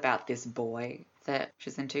this is about this boy that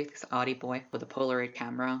she's into, this arty boy with a Polaroid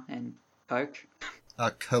camera and Coke.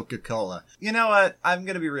 Coca-Cola. You know what? I'm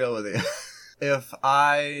going to be real with you. If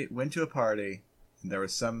I went to a party and there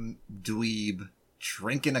was some dweeb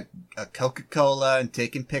drinking a Coca-Cola and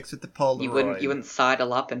taking pics with the Polaroid... You wouldn't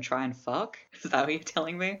sidle up and try and fuck? Is that what you're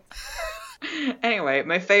telling me? Anyway,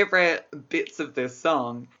 my favorite bits of this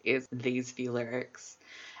song is these few lyrics.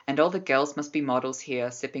 And all the girls must be models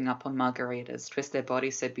here, sipping up on margaritas, twist their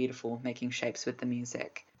bodies so beautiful, making shapes with the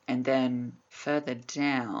music. And then further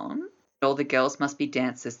down, all the girls must be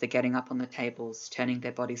dancers, they're getting up on the tables, turning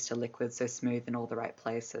their bodies to liquid so smooth in all the right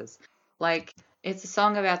places. Like, it's a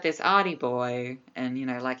song about this arty boy and, you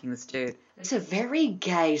know, liking this dude. It's a very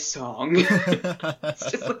gay song.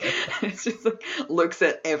 It's just like looks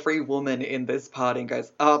at every woman in this party and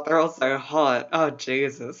goes, oh, they're all so hot. Oh,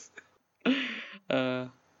 Jesus. I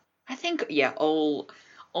think, yeah,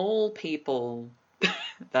 all people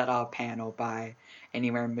that are pan or bi,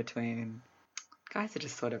 anywhere in between, guys are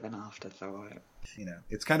just sort of an afterthought. You know,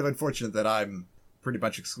 it's kind of unfortunate that I'm pretty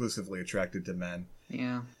much exclusively attracted to men.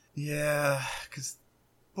 Yeah. Yeah, because,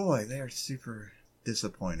 boy, they are super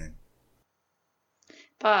disappointing.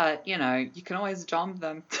 But, you know, you can always jump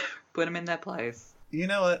them, put them in their place. You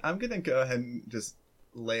know what? I'm going to go ahead and just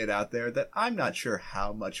lay it out there that I'm not sure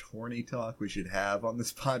how much horny talk we should have on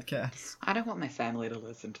this podcast. I don't want my family to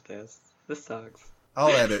listen to this. This sucks. I'll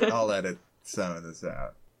edit some of this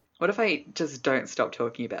out. What if I just don't stop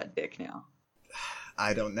talking about dick now?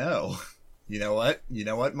 I don't know. You know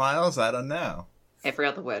what, Miles? I don't know. Every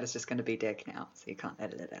other word is just going to be dick now, so you can't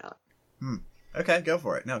edit it out. Okay, go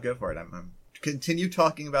for it. No, go for it. I'm continue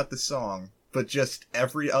talking about the song, but just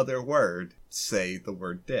every other word say the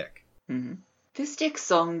word dick. Mm-hmm. This dick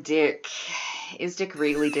song, dick. Is dick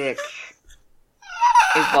really dick?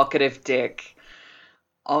 Evocative dick.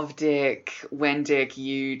 Of dick. When dick.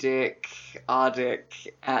 You dick. Our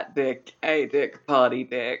dick. At dick. A dick. Party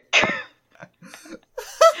dick.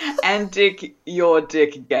 And dick. Your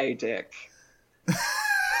dick. Gay dick.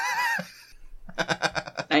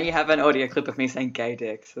 Now you have an audio clip of me saying gay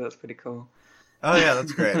dick, so that's pretty cool. Oh yeah,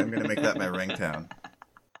 that's great. I'm going to make that my ringtone.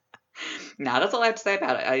 Nah, that's all I have to say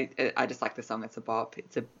about it. I just like the song. It's a bop.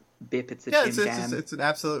 It's a bip. It's a jam jam. It's an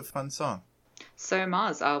absolute fun song. So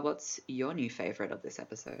Mars, what's your new favorite of this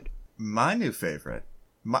episode? My new favorite?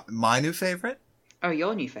 My new favorite? Oh,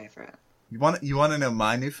 your new favorite. You want to know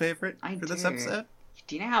my new favorite this episode?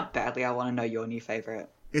 Do you know how badly I want to know your new favorite?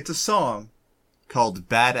 It's a song called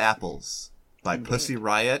Bad Apples by Pussy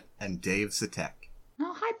Riot and Dave Sitek.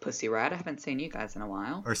 Oh, hi Pussy Riot. I haven't seen you guys in a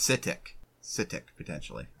while. Or Sitek,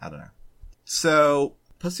 potentially. I don't know. So,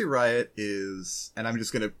 Pussy Riot is, and I'm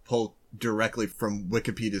just going to pull directly from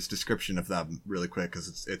Wikipedia's description of them really quick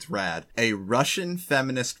because it's rad, a Russian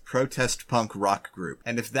feminist protest punk rock group.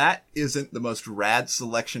 And if that isn't the most rad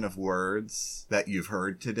selection of words that you've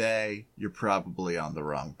heard today, you're probably on the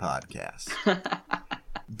wrong podcast.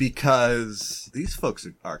 Because these folks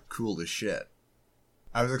are cool as shit.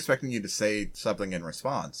 I was expecting you to say something in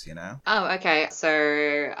response, you know? Oh, okay.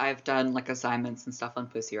 So I've done like assignments and stuff on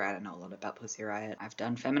Pussy Riot. I know a lot about Pussy Riot. I've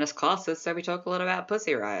done feminist classes, so we talk a lot about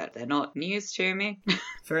Pussy Riot. They're not news to me.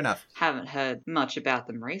 Fair enough. Haven't heard much about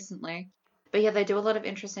them recently. But yeah, they do a lot of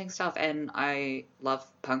interesting stuff, and I love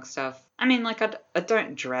punk stuff. I mean, like, I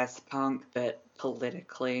don't dress punk, but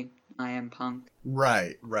politically, I am punk.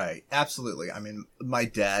 Right. Absolutely. I mean, my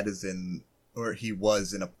dad he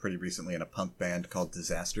was pretty recently in a punk band called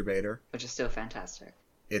Disaster Baiter. Which is still fantastic.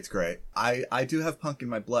 It's great. I do have punk in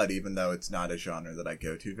my blood, even though it's not a genre that I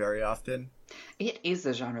go to very often. It is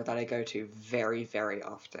a genre that I go to very, very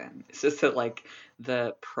often. It's just that, like,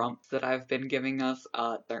 the prompts that I've been giving us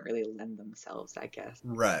don't really lend themselves, I guess,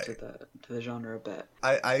 Right. to the genre a bit.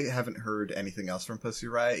 I haven't heard anything else from Pussy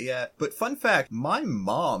Riot yet. But fun fact, my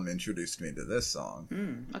mom introduced me to this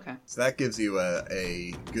song. Okay. So that gives you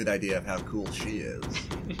a good idea of how cool she is.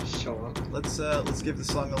 Sure. Let's give the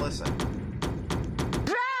song a listen.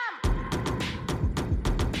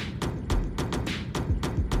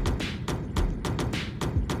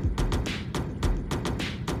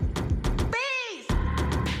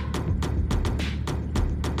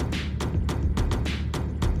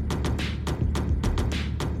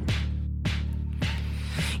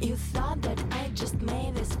 You thought that I just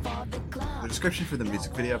made this for the club. The description for the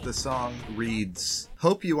music video of this song reads,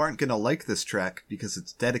 "Hope you aren't gonna like this track because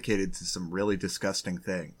it's dedicated to some really disgusting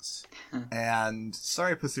things." And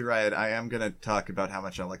sorry, Pussy Riot, I am gonna talk about how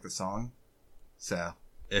much I like the song. So,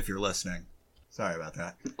 if you're listening, sorry about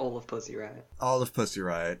that. All of Pussy Riot. All of Pussy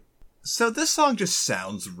Riot. So this song just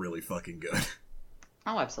sounds really fucking good.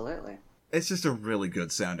 Oh, absolutely. It's just a really good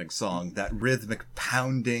sounding song. That rhythmic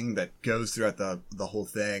pounding that goes throughout the whole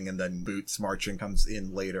thing, and then Boots marching comes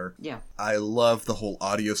in later. Yeah. I love the whole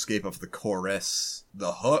audioscape of the chorus.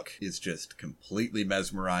 The hook is just completely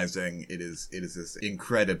mesmerizing. It is this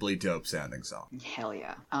incredibly dope sounding song. Hell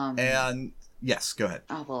yeah. And yes, go ahead.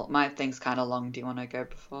 Oh, well, my thing's kind of long. Do you want to go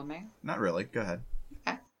before me? Not really. Go ahead.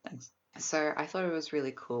 Okay, thanks. So I thought it was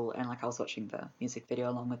really cool, and like I was watching the music video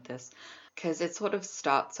along with this, because it sort of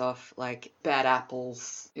starts off like bad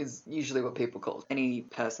apples is usually what people call any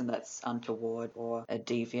person that's untoward or a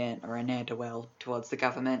deviant or a ne'er-do-well towards the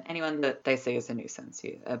government, anyone that they see as a nuisance,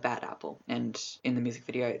 a bad apple. And in the music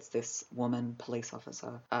video, it's this woman police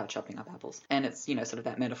officer chopping up apples, and it's, you know, sort of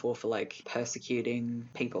that metaphor for like persecuting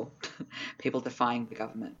people, people defying the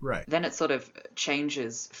government. Right. Then it sort of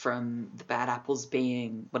changes from the bad apples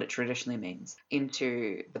being what it traditionally means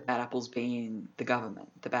into the bad apples being the government,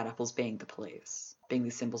 the bad apples being the police, being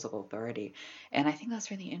these symbols of authority. And I think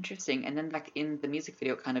that's really interesting. And then like in the music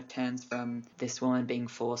video, it kind of turns from this woman being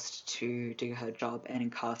forced to do her job and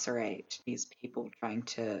incarcerate these people trying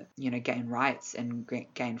to, you know, gain rights and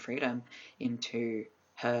gain freedom, into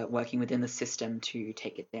her working within the system to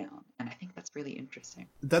take it down. And I think that's really interesting.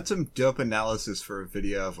 That's some dope analysis for a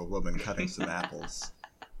video of a woman cutting some apples.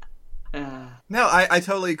 No, I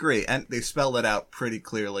totally agree. And they spell it out pretty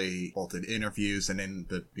clearly, both in interviews and in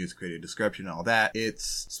the music video description and all that.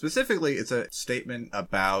 It's a statement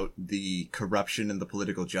about the corruption in the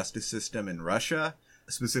political justice system in Russia.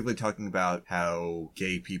 Specifically talking about how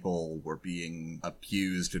gay people were being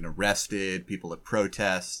abused and arrested, people at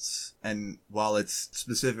protests. And while it's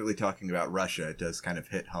specifically talking about Russia, it does kind of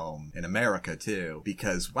hit home in America too.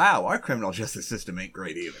 Because, wow, our criminal justice system ain't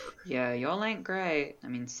great either. Yeah, y'all ain't great. I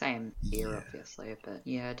mean, same here, obviously. But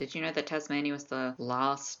yeah, did you know that Tasmania was the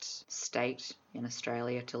last state in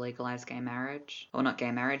Australia to legalise gay marriage? Or not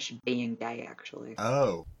gay marriage, being gay, actually.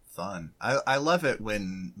 Oh. Fun. I love it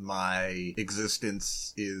when my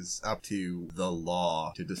existence is up to the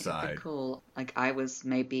law to decide. Cool. Like, I was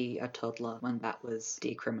maybe a toddler when that was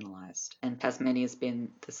decriminalised. And Tasmania's been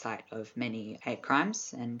the site of many hate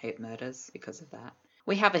crimes and hate murders because of that.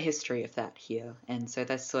 We have a history of that here, and so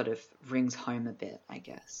that sort of rings home a bit, I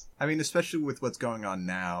guess. I mean, especially with what's going on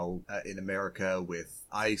now in America with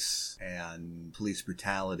ICE and police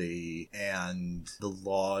brutality and the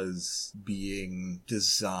laws being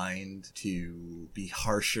designed to be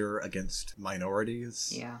harsher against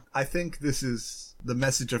minorities. Yeah. I think this is the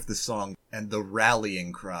message of the song, and the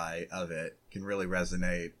rallying cry of it can really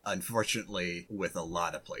resonate, unfortunately, with a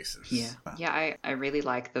lot of places. Yeah. Yeah, I really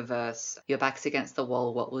like the verse, "Your back's against the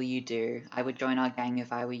wall, what will you do? I would join our gang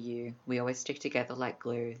if I were you. We always stick together like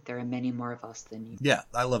glue. There are many more of us than you." Yeah,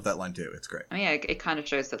 I love that line too. It's great. I mean, yeah, it kind of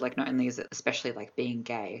shows that, like, not only is it especially, like, being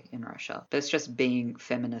gay in Russia, but it's just being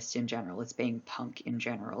feminist in general. It's being punk in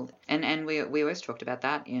general. And we always talked about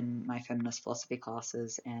that in my feminist philosophy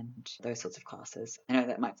classes and those sorts of classes. I know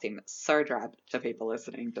that might seem so drab to people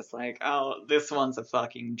listening, just like, oh, this one's a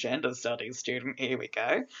fucking gender studies student, here we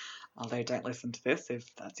go. Although don't listen to this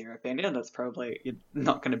if that's your opinion. That's probably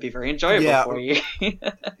not going to be very enjoyable for you.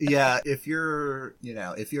 Yeah, if you're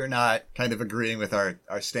not kind of agreeing with our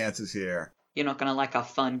stances here, you're not going to like our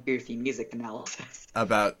fun, goofy music analysis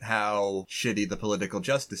about how shitty the political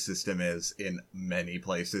justice system is in many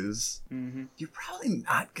places. Mm-hmm. You're probably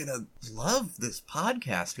not going to love this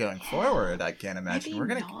podcast going forward, I can't imagine. Maybe We're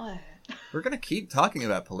gonna not. We're gonna keep talking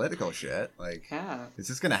about political shit. Like, Yeah. it's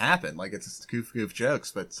just gonna happen. Like, it's just goof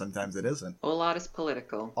jokes, but sometimes it isn't. All art is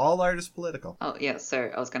political. All art is political. Oh, yeah,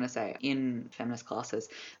 so I was going to say, in feminist classes,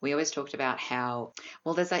 we always talked about how,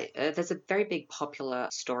 well, there's a very big popular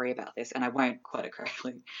story about this, and I won't quote it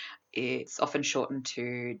correctly. It's often shortened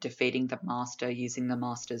to defeating the master using the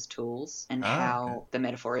master's tools, and how the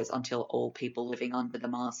metaphor is until all people living under the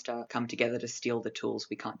master come together to steal the tools,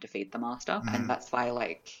 we can't defeat the master. And that's why,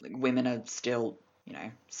 like, women are still, you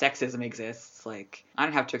know, sexism exists. Like, I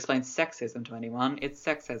don't have to explain sexism to anyone. It's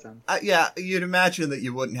sexism. Yeah, you'd imagine that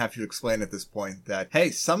you wouldn't have to explain at this point that,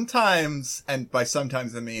 hey, sometimes, and by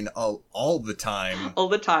sometimes I mean all the time, All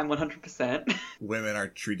the time, 100%. women are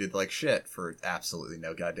treated like shit for absolutely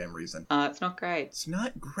no goddamn reason. It's not great. It's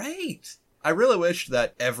not great. I really wish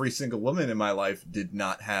that every single woman in my life did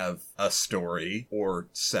not have a story, or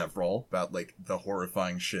several, about, like, the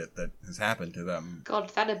horrifying shit that has happened to them. God,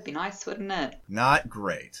 that'd be nice, wouldn't it? Not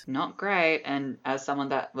great. Not great, and as someone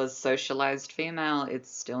that was socialized female, it's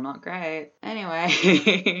still not great.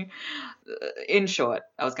 Anyway, in short,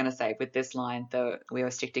 I was going to say, with this line, though we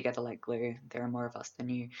always stick together like glue, there are more of us than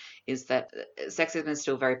you, is that sexism is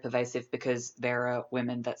still very pervasive because there are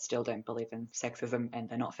women that still don't believe in sexism and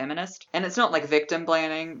they're not feminist. And it's not like victim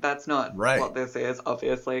blaming, that's not what this is,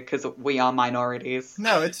 obviously, because we are minorities.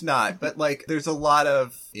 No, it's not. But, like, there's a lot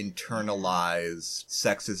of internalized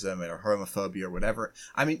sexism or homophobia or whatever.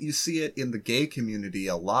 I mean, you see it in the gay community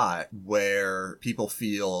a lot, where people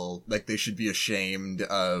feel like they should be ashamed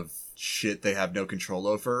of shit they have no control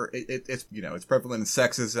over. It's, you know, it's prevalent in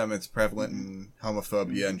sexism, it's prevalent in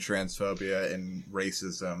homophobia and transphobia and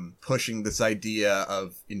racism, pushing this idea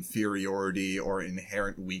of inferiority or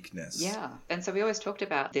inherent weakness. Yeah, and so we always talked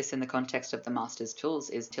about this in the context of the master's tools,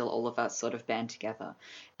 is till all of us sort of band together.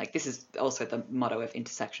 Like, this is also the motto of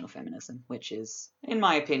intersectional feminism, which is, in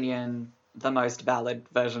my opinion, the most valid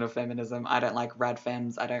version of feminism. I don't like rad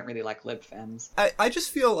fems. I don't really like lib fems. I just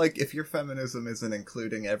feel like if your feminism isn't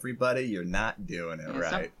including everybody, you're not doing it right.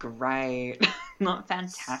 It's not great. Not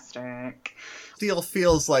fantastic. Still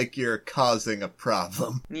feels like you're causing a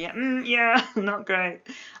problem. Yeah, not great.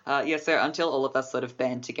 So until all of us sort of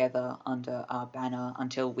band together under our banner,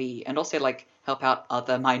 until we, and also, like, help out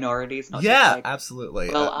other minorities. Not just like,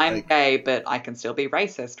 absolutely. Well, I'm gay, but I can still be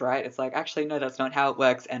racist, right? It's like, actually, no, that's not how it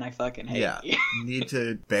works, and I fucking hate you. Need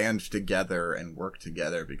to band together and work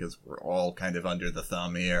together because we're all kind of under the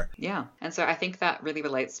thumb here. Yeah, and so I think that really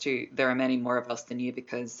relates to there are many more of us than you,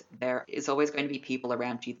 because there is always going to be people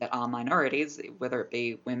around you that are minorities, whether it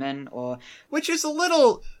be women or... Which is a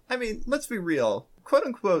little... I mean, let's be real.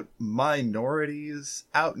 Quote-unquote minorities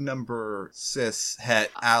outnumber cis,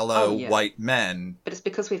 het, allo, white men. But it's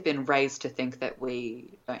because we've been raised to think that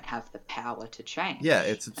we don't have the power to change. Yeah,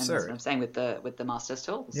 it's absurd. And that's what I'm saying with the master's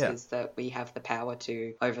tools, is that we have the power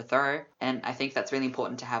to overthrow. And I think that's really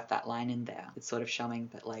important to have that line in there. It's sort of showing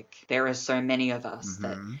that, like, there are so many of us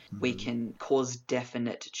that we can cause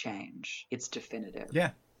definite change. It's definitive.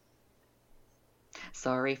 Yeah.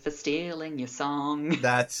 Sorry for stealing your song.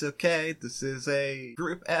 That's okay. This is a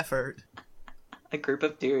group effort. A group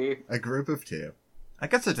of two. A group of two. I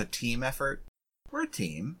guess it's a team effort. We're a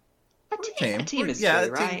team. A team is two,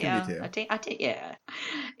 right? Yeah, a team can be two. Yeah.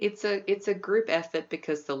 It's a group effort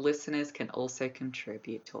because the listeners can also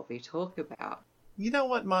contribute to what we talk about. You know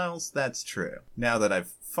what, Miles? That's true. Now that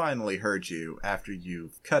I've finally heard you after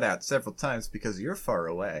you've cut out several times because you're far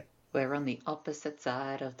away. We're on the opposite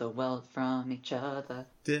side of the world from each other.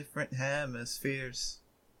 Different hemispheres.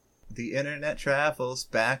 The internet travels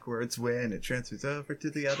backwards when it transfers over to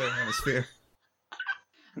the other hemisphere.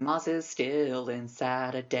 Mars is still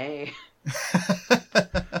inside a day.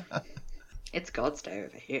 It's God's Day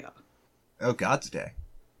over here. Oh, God's Day.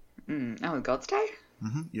 Oh, God's Day?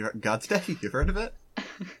 Mm-hmm. God's Day? You've heard of it?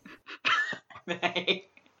 Hey,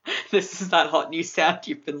 this is that hot new sound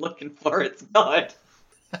you've been looking for. It's God.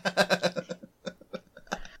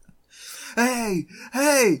 Hey!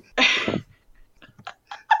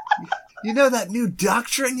 You know that new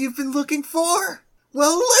doctrine you've been looking for?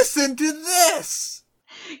 Well, listen to this!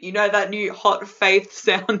 You know that new hot faith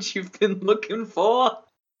sound you've been looking for?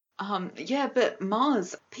 Yeah, but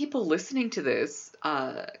Mars, people listening to this,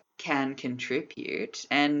 can contribute,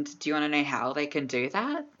 and do you want to know how they can do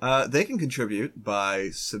that? They can contribute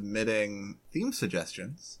by submitting theme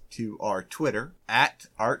suggestions to our Twitter,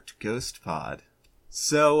 @ArtGhostPod.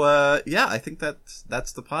 So, I think that's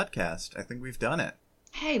the podcast. I think we've done it.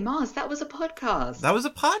 Hey, Mars, that was a podcast. That was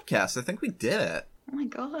a podcast. I think we did it. Oh my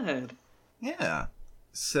god. Yeah.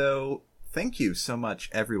 So, thank you so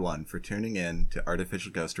much, everyone, for tuning in to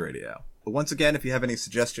Artificial Ghost Radio. Once again, if you have any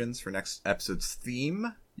suggestions for next episode's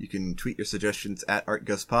theme, You can tweet your suggestions at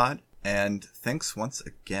ArtGhostPod. And thanks once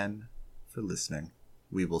again for listening.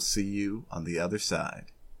 We will see you on the other side.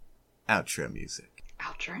 Outro music.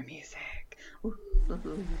 Outro music. Ooh.